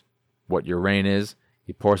change what your rain is.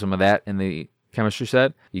 You pour some of that in the chemistry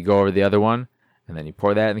set. You go over the other one, and then you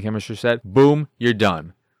pour that in the chemistry set. Boom, you're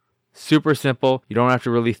done. Super simple. You don't have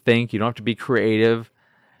to really think. You don't have to be creative.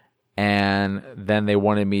 And then they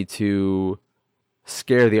wanted me to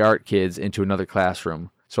scare the art kids into another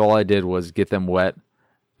classroom. So all I did was get them wet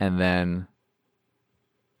and then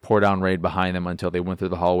pour down raid behind them until they went through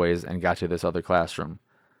the hallways and got to this other classroom,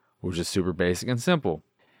 which is super basic and simple.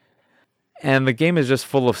 And the game is just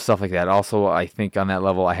full of stuff like that. Also, I think on that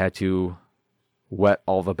level, I had to wet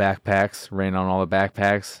all the backpacks, rain on all the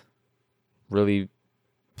backpacks. Really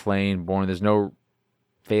plain, boring. There's no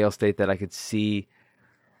fail state that I could see.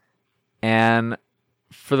 And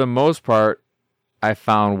for the most part, I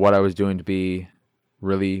found what I was doing to be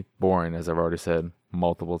really boring, as I've already said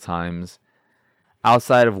multiple times.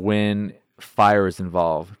 Outside of when fire is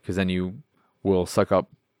involved, because then you will suck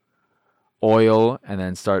up oil and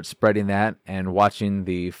then start spreading that, and watching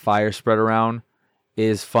the fire spread around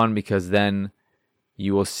is fun because then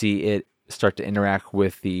you will see it start to interact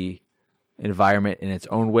with the environment in its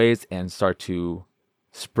own ways and start to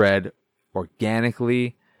spread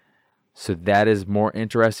organically. So that is more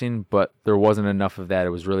interesting, but there wasn't enough of that. It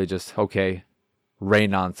was really just, okay,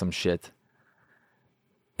 rain on some shit.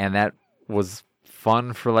 And that was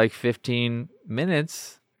fun for like 15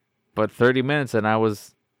 minutes, but 30 minutes and I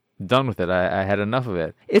was done with it. I had enough of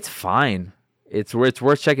it. It's fine. It's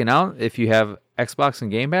worth checking out if you have Xbox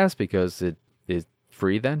and Game Pass, because it is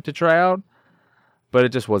free then to try out, but it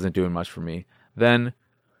just wasn't doing much for me. Then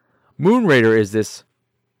Moon Raider is this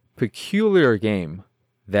peculiar game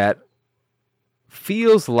that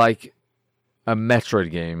feels like a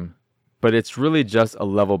Metroid game, but it's really just a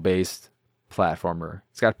level-based platformer.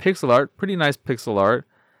 It's got pixel art, pretty nice pixel art,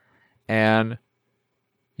 and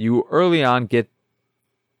you early on get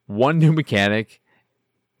one new mechanic,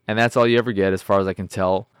 and that's all you ever get as far as I can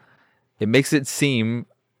tell. It makes it seem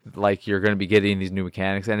like you're going to be getting these new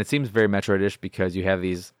mechanics, and it seems very Metroid-ish because you have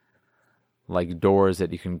these like doors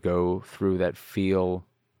that you can go through that feel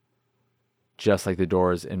just like the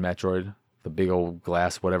doors in Metroid. The big old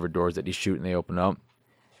glass, whatever doors that you shoot and they open up.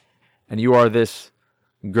 And you are this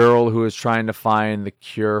girl who is trying to find the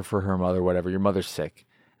cure for her mother, whatever. Your mother's sick,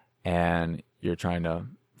 and you're trying to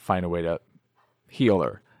find a way to heal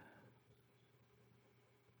her.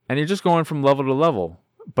 And you're just going from level to level.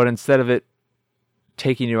 But instead of it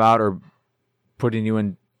taking you out or putting you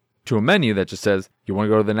into a menu that just says, you want to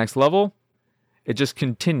go to the next level? It just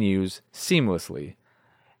continues seamlessly.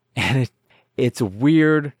 And it's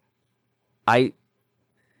weird.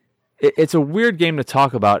 It's a weird game to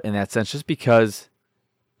talk about in that sense, just because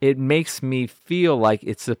it makes me feel like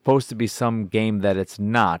it's supposed to be some game that it's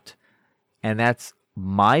not. And that's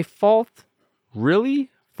my fault, really,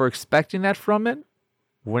 for expecting that from it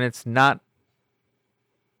when it's not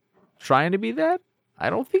trying to be that. I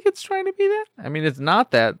don't think it's trying to be that. I mean, it's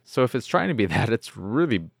not that. So if it's trying to be that, it's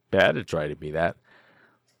really bad to try to be that.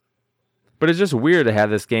 But it's just weird to have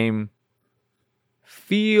this game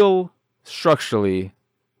feel structurally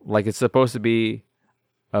like it's supposed to be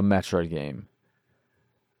a Metroid game,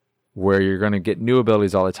 where you're going to get new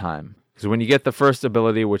abilities all the time. Because when you get the first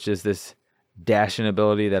ability, which is this dashing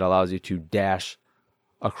ability that allows you to dash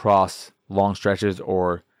across long stretches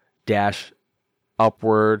or dash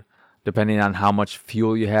upward, depending on how much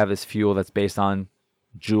fuel you have, this fuel that's based on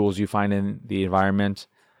jewels you find in the environment.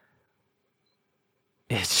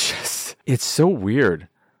 It's so weird,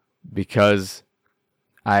 because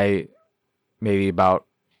maybe about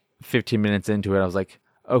 15 minutes into it, I was like,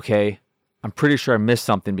 okay, I'm pretty sure I missed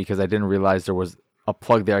something, because I didn't realize there was a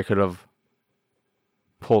plug there I could have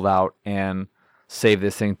pulled out and saved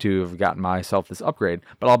this thing to have gotten myself this upgrade.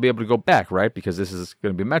 But I'll be able to go back, right? Because this is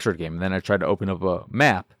going to be a Metroid game. And then I tried to open up a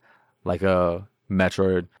map like a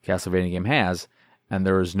Metroid Castlevania game has, and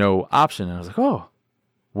there was no option. And I was like, oh,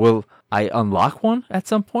 will I unlock one at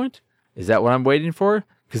some point? Is that what I'm waiting for?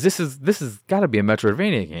 Because this is got to be a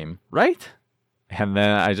Metroidvania game, right? And then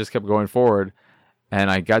I just kept going forward,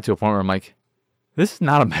 and I got to a point where I'm like, this is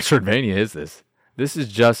not a Metroidvania, is this? This is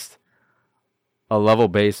just a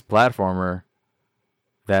level-based platformer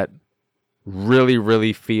that really,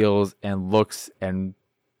 really feels and looks and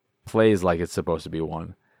plays like it's supposed to be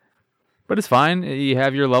one. But it's fine. You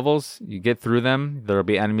have your levels. You get through them. There'll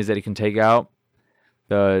be enemies that you can take out.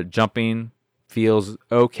 The jumping feels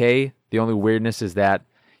okay. The only weirdness is that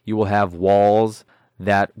you will have walls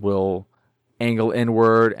that will angle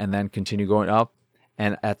inward and then continue going up.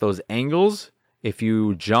 And at those angles, if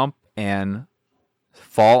you jump and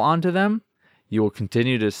fall onto them, you will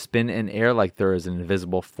continue to spin in air like there is an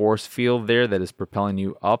invisible force field there that is propelling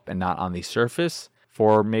you up and not on the surface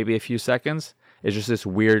for maybe a few seconds. It's just this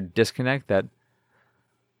weird disconnect that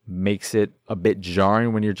makes it a bit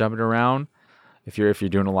jarring when you're jumping around if you're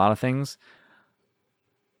doing a lot of things.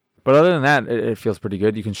 But other than that, it feels pretty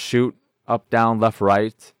good. You can shoot up, down, left,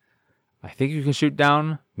 right. I think you can shoot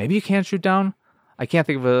down. Maybe you can't shoot down. I can't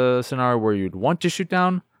think of a scenario where you'd want to shoot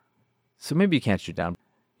down. So maybe you can't shoot down.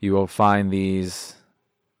 You will find these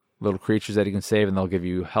little creatures that you can save, and they'll give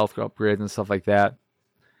you health upgrades and stuff like that.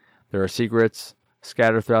 There are secrets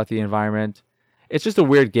scattered throughout the environment. It's just a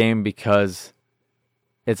weird game because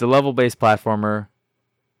it's a level-based platformer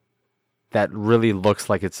that really looks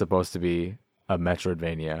like it's supposed to be a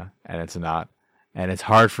Metroidvania, and it's not. And it's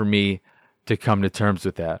hard for me to come to terms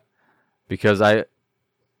with that, because I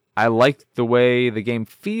like the way the game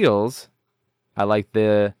feels. I like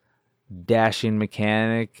the dashing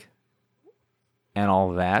mechanic and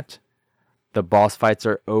all that. The boss fights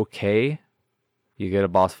are okay. You get a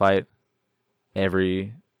boss fight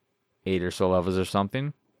every 8 or so levels or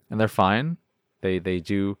something, and they're fine. They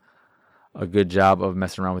do a good job of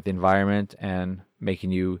messing around with the environment and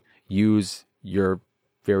making you use your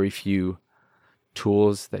very few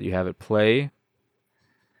tools that you have at play.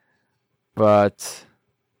 But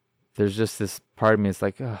there's just this part of me that's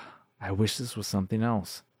like, I wish this was something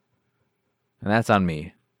else. And that's on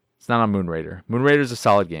me. It's not on Moon Raider. Moon Raider is a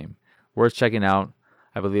solid game, worth checking out.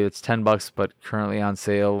 I believe it's $10, but currently on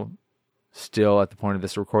sale, still at the point of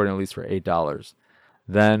this recording, at least for $8.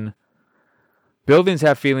 Then Buildings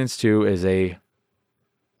Have Feelings 2 is a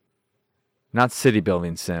not city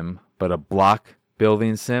building sim, but a block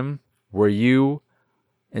building sim, where you,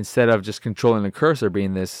 instead of just controlling the cursor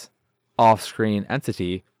being this off-screen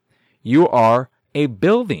entity, you are a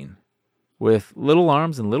building with little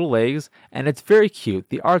arms and little legs, and it's very cute.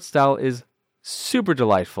 The art style is super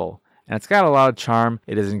delightful, and it's got a lot of charm.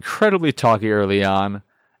 It is incredibly talky early on,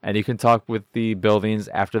 and you can talk with the buildings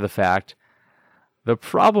after the fact. The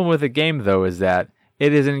problem with the game, though, is that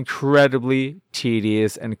it is incredibly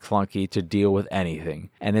tedious and clunky to deal with anything,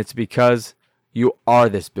 and it's because you are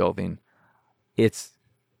this building. It's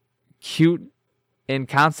cute in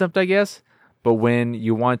concept, I guess, but when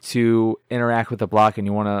you want to interact with the block and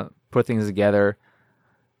you want to put things together,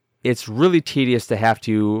 it's really tedious to have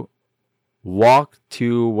to walk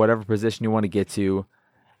to whatever position you want to get to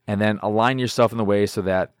and then align yourself in the way so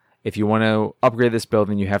that if you want to upgrade this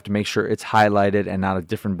building, you have to make sure it's highlighted and not a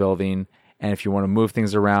different building. And if you want to move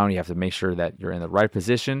things around, you have to make sure that you're in the right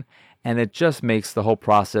position. And it just makes the whole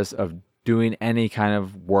process of doing any kind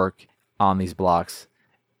of work on these blocks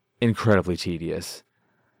incredibly tedious.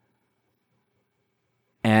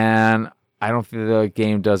 And I don't think the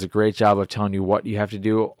game does a great job of telling you what you have to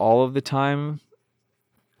do all of the time.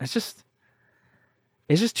 It's just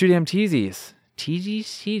too damn tedious.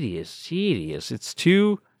 Tedious. It's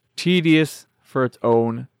too tedious for its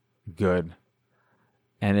own good.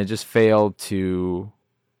 And it just failed to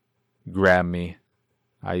grab me.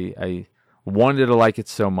 I wanted to like it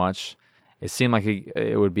so much. It seemed like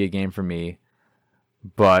it would be a game for me,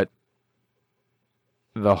 but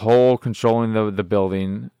the whole controlling the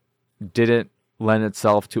building didn't lend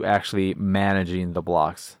itself to actually managing the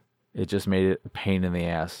blocks. It just made it a pain in the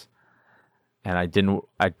ass. And I did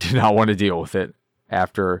not want to deal with it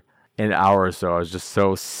after an hour or so. I was just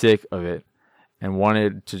so sick of it and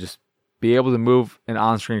wanted to just be able to move an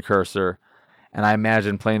on-screen cursor. And I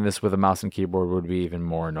imagine playing this with a mouse and keyboard would be even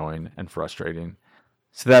more annoying and frustrating.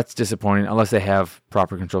 So that's disappointing, unless they have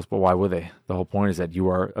proper controls. But why would they? The whole point is that you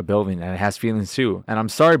are a building, and it has feelings too. And I'm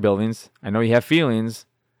sorry, buildings. I know you have feelings,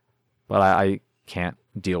 but I can't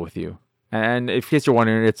deal with you. And in case you're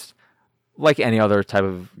wondering, it's like any other type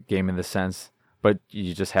of game in this sense, but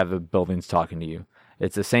you just have the buildings talking to you.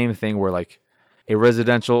 It's the same thing where like a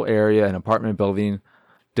residential area, an apartment building,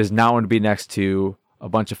 does not want to be next to a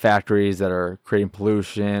bunch of factories that are creating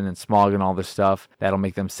pollution and smog and all this stuff. That'll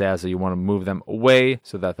make them sad, so you want to move them away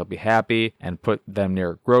so that they'll be happy and put them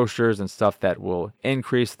near grocers and stuff that will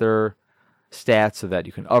increase their stats so that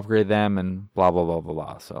you can upgrade them and blah, blah, blah, blah,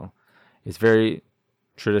 blah. So it's very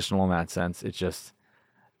traditional in that sense. It just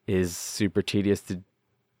is super tedious to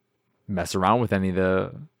mess around with any of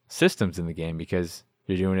the systems in the game because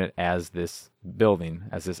you're doing it as this building,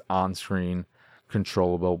 as this on-screen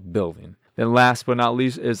controllable building. Then last but not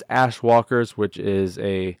least is Ashwalkers, which is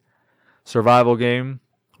a survival game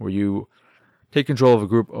where you take control of a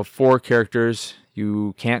group of 4 characters.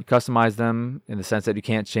 You can't customize them in the sense that you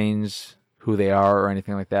can't change who they are or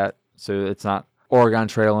anything like that. So it's not Oregon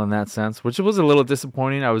Trail in that sense, which was a little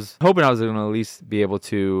disappointing. I was hoping I was going to at least be able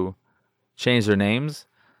to change their names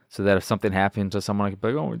so that if something happened to someone, I could be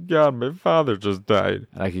like, oh my God, my father just died.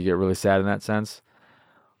 And I could get really sad in that sense.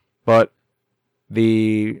 But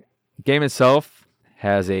the game itself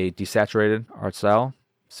has a desaturated art style,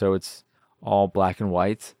 so it's all black and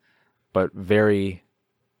white, but very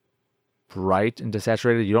bright and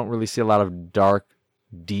desaturated. You don't really see a lot of dark,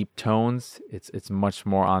 deep tones. It's much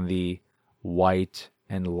more on the white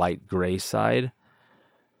and light gray side.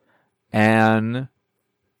 And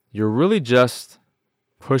you're really just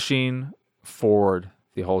pushing forward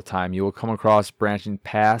the whole time. You will come across branching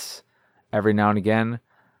paths every now and again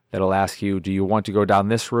that'll ask you, do you want to go down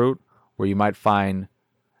this route where you might find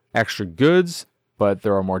extra goods, but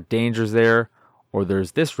there are more dangers there, or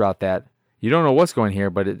there's this route that you don't know what's going here,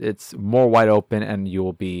 but it's more wide open and you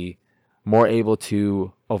will be more able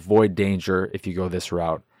to avoid danger if you go this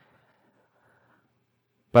route.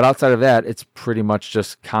 But outside of that, it's pretty much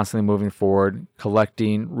just constantly moving forward,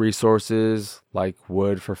 collecting resources like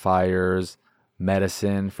wood for fires,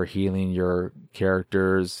 medicine for healing your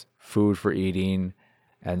characters, food for eating,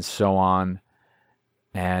 and so on.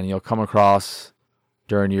 And you'll come across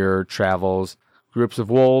during your travels groups of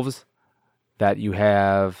wolves that you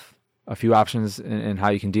have a few options in how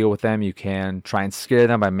you can deal with them. You can try and scare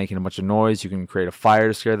them by making a bunch of noise. You can create a fire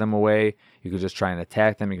to scare them away. You can just try and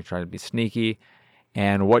attack them. You can try to be sneaky.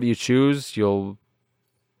 And what you choose, you'll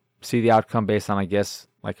see the outcome based on, I guess,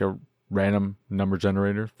 like a random number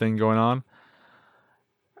generator thing going on.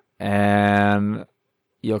 And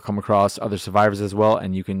you'll come across other survivors as well,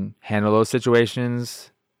 and you can handle those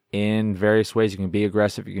situations in various ways. You can be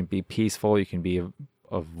aggressive, you can be peaceful, you can be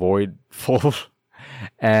avoidful.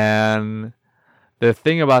 And the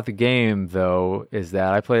thing about the game, though, is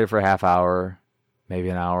that I played it for a half hour, maybe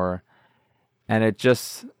an hour, and it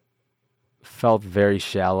just felt very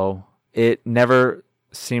shallow. It never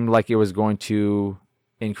seemed like it was going to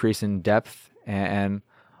increase in depth and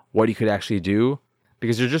what you could actually do,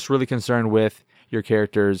 because you're just really concerned with your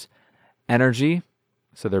character's energy,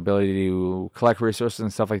 so their ability to collect resources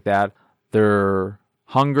and stuff like that, their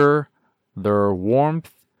hunger, their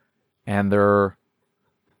warmth, and their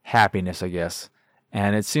happiness, I guess.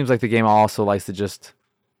 And it seems like the game also likes to just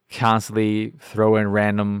constantly throw in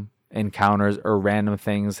random encounters or random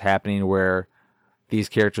things happening where these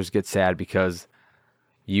characters get sad because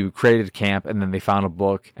you created a camp and then they found a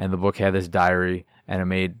book and the book had this diary and it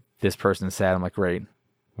made this person sad. I'm like, great,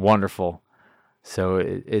 wonderful. So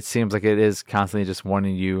it seems like it is constantly just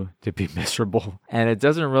wanting you to be miserable, and it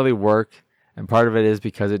doesn't really work. And part of it is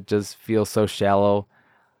because it just feels so shallow.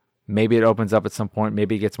 Maybe it opens up at some point.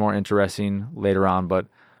 Maybe it gets more interesting later on. But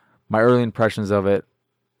my early impressions of it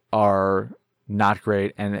are not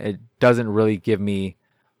great, and it doesn't really give me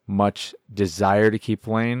much desire to keep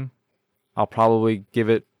playing. I'll probably give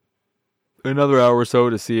it another hour or so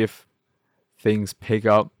to see if things pick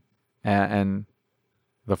up and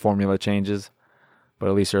the formula changes. But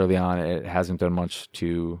at least early on, it hasn't done much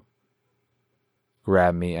to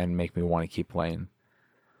grab me and make me want to keep playing.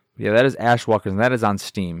 Yeah, that is Ashwalkers, and that is on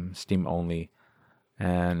Steam only.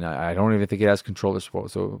 And I don't even think it has controller support,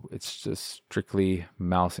 so it's just strictly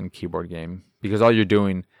mouse and keyboard game. Because all you're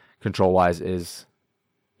doing control-wise is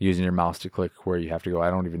using your mouse to click where you have to go. I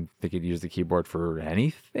don't even think you'd use the keyboard for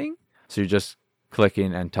anything. So you're just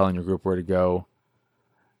clicking and telling your group where to go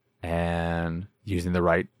and using the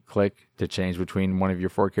right click to change between one of your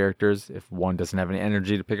 4 characters if one doesn't have any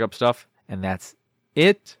energy to pick up stuff. And that's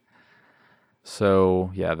it. So,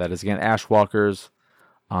 yeah, that is, again, Ashwalkers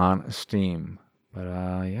on Steam.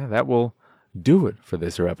 But, yeah, that will do it for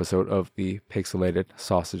this episode of the Pixelated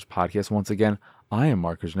Sausage Podcast. Once again, I am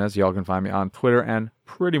Marc. Y'all can find me on Twitter and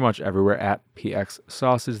pretty much everywhere at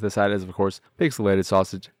PXSausage. The site is, of course,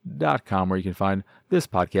 pixelatedsausage.com, where you can find this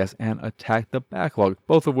podcast and Attack the Backlog,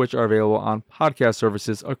 both of which are available on podcast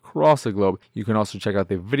services across the globe. You can also check out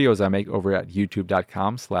the videos I make over at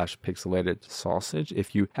youtube.com/pixelatedsausage.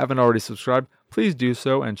 If you haven't already subscribed, please do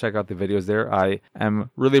so and check out the videos there. I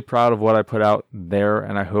am really proud of what I put out there,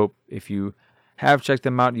 and I hope if you have checked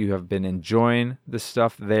them out, you have been enjoying the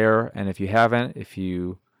stuff there. And if you haven't, if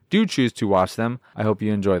you do choose to watch them, I hope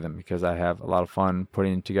you enjoy them, because I have a lot of fun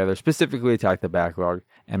putting together specifically Attack the Backlog,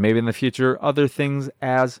 and maybe in the future other things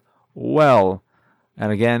as well.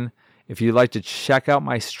 And again, if you'd like to check out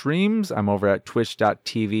my streams, I'm over at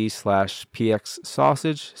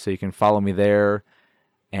twitch.tv/pxsausage, so you can follow me there,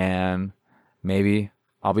 and maybe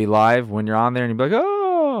I'll be live when you're on there and you'll be like,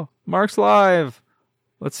 oh, Marc's live.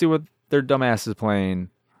 Let's see what their dumbass is playing.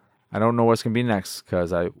 I don't know what's going to be next,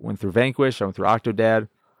 because I went through Vanquish, I went through Octodad.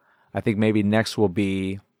 I think maybe next will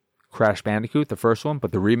be Crash Bandicoot, the first one,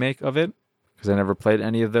 but the remake of it, because I never played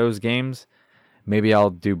any of those games. Maybe I'll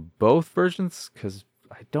do both versions, because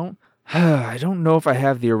I don't know if I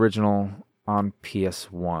have the original on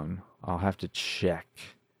PS1. I'll have to check.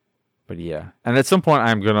 But yeah. And at some point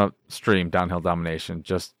I'm going to stream Downhill Domination,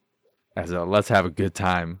 just as a let's have a good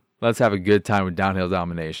time. Let's have a good time with Downhill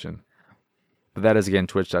Domination. But that is, again,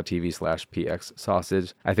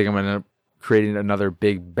 twitch.tv/pxsausage. I think I'm going to creating another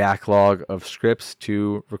big backlog of scripts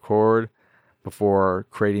to record before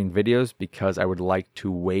creating videos, because I would like to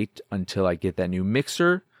wait until I get that new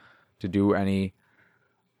mixer to do any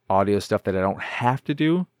audio stuff that I don't have to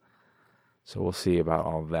do. So we'll see about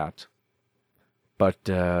all of that. But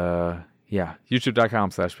yeah,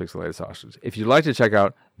 youtube.com/pixelatedsausage. If you'd like to check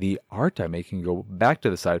out the art I make, you can go back to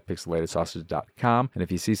the site pixelatedsausage.com. And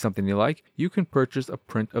if you see something you like, you can purchase a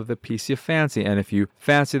print of the piece you fancy. And if you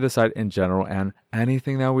fancy the site in general and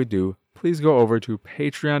anything that we do, please go over to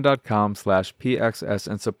patreon.com/pxs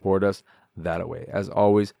and support us that way. As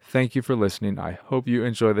always, thank you for listening. I hope you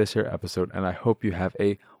enjoy this here episode, and I hope you have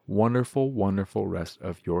a wonderful, wonderful rest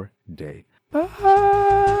of your day. Bye!